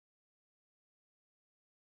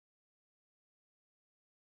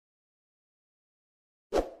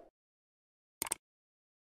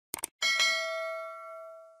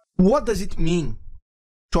what does it mean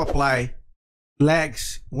to apply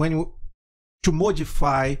LAGS to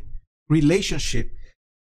modify relationship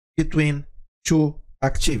between two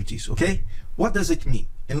activities? Okay, what does it mean?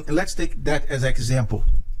 And let's take that as an example.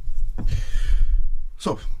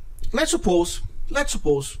 So let's suppose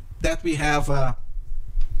that we have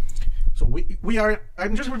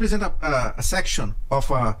I'm just representing a section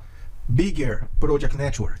of a bigger project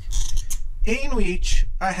network in which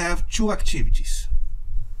I have two activities.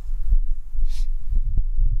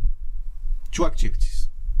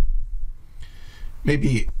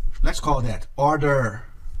 Maybe let's call that order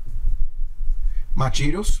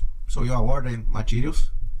materials. So you are ordering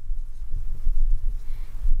materials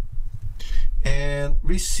and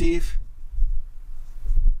receive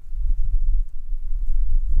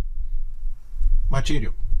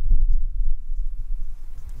material.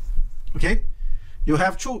 Okay, you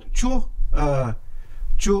have two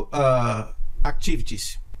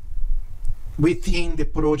activities within the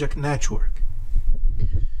project network.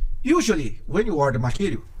 Usually, when you order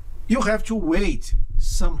material, you have to wait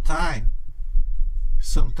some time.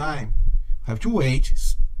 Sometimes to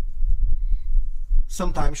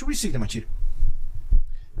receive the material.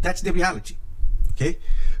 That's the reality. Okay,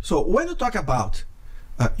 so when you talk about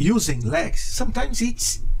using LAGS, sometimes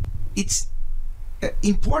it's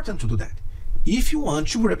important to do that if you want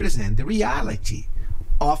to represent the reality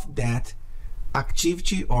of that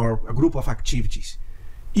activity or a group of activities.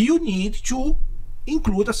 You need to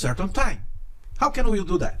include a certain time. How can we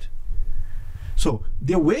do that? So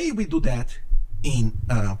the way we do that in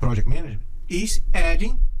project management is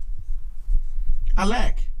adding a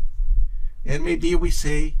lag, and maybe we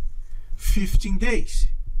say 15 days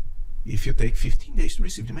if you take 15 days to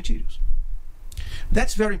receive the materials.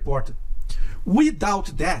 That's very important.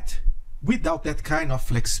 Without that kind of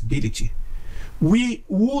flexibility, we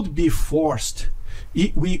would be forced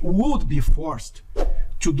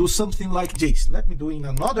to do something like this. Let me do in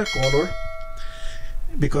another color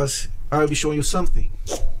because I'll be showing you something.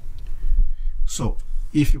 So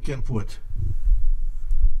if you can put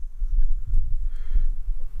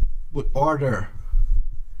order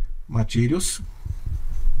materials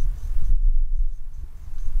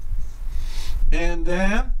and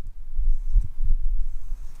then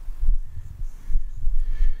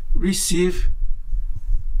receive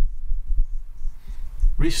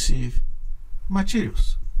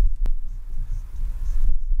materials.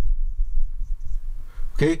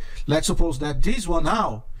 Okay, let's suppose that this one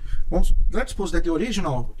now, let's suppose that the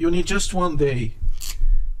original, you need just 1 day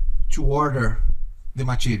to order the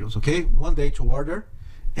materials. Okay, 1 day to order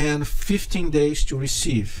and 15 days to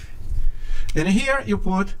receive. And here you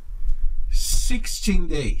put 16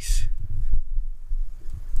 days.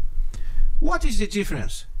 What is the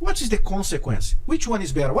difference? What is the consequence? Which one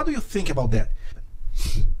is better? What do you think about that?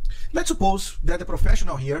 Let's suppose that the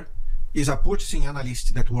professional here is a purchasing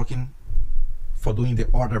analyst that's working for doing the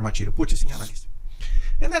order material, purchasing analyst.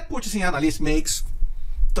 And that purchasing analyst makes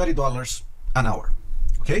 $30 an hour.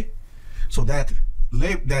 Okay? So that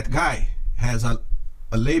guy has a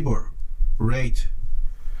labor rate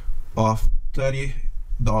of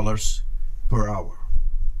 $30 per hour.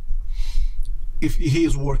 If he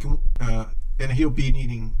is working and he'll be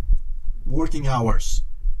needing working hours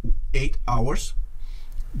 8 hours,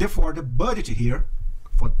 therefore the budget here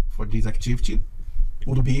for this activity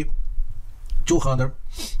would be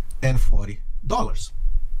 $240.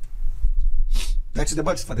 That's the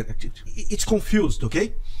budget for that activity. It's confused,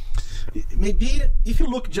 okay? Maybe if you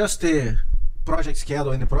look just the project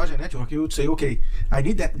schedule in the project network, you would say, okay, I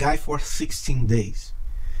need that guy for 16 days.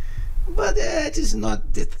 But that is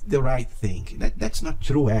not the right thing. That's not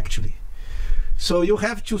true, actually. So you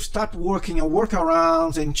have to start working on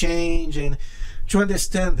workarounds and change and to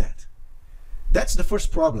understand that. That's the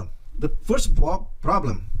first problem. The first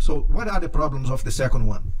problem. So what are the problems of the second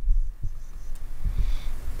one?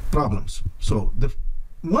 Problems. So the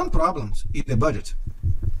one problem is the budget.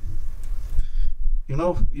 You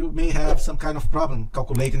know, you may have some kind of problem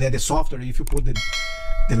calculating that the software, if you put the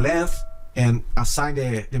length and assign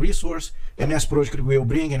the resource, MS Project will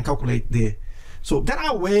bring and calculate the. So there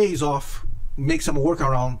are ways of make some work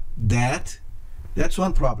around that. That's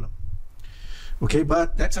one problem. Okay,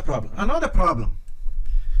 but that's a problem. Another problem.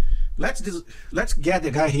 Let's get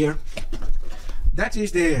the guy here. That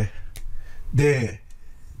is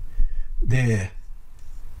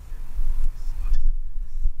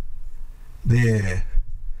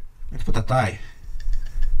let's put a tie.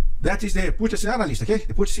 That is the purchasing analyst, okay?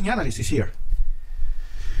 The purchasing analyst is here.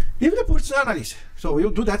 Even the purchasing analyst, so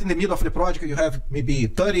you do that in the middle of the project. You have maybe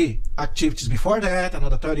 30 activities before that,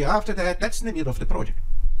 another 30 after that. That's in the middle of the project.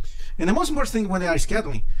 And the most important thing when they are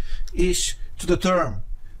scheduling is to determine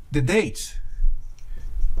the dates,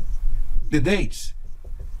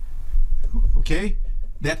 okay,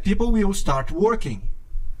 that people will start working.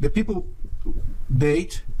 The people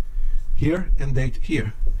date here and date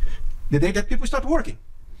here. The date that people start working.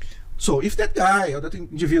 So if that guy or that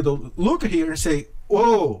individual look here and say,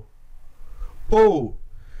 oh,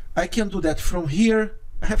 I can do that from here.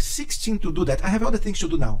 I have 16 to do that. I have other things to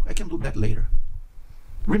do now. I can do that later.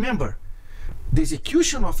 Remember, the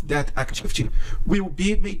execution of that activity will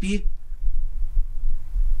be maybe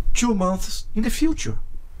 2 months in the future,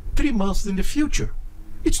 3 months in the future.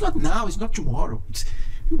 It's not now, it's not tomorrow. It's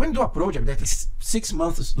when you do a project that is 6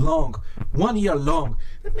 months long, 1 year long,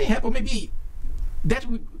 that may happen, maybe that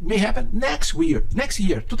may happen next year,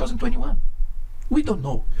 2021. We don't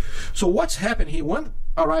know. So what's happening here, when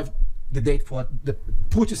arrived the date for the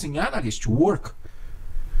purchasing analyst to work,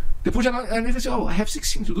 the purchasing analyst says, oh, I have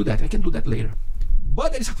 16 to do that, I can do that later.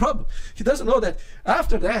 But there is a problem. He doesn't know that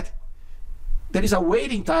after that, there is a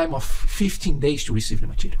waiting time of 15 days to receive the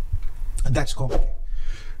material. And that's complicated.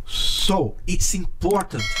 So it's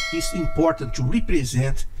important to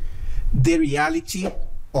represent the reality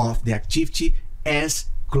of the activity as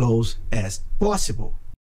close as possible.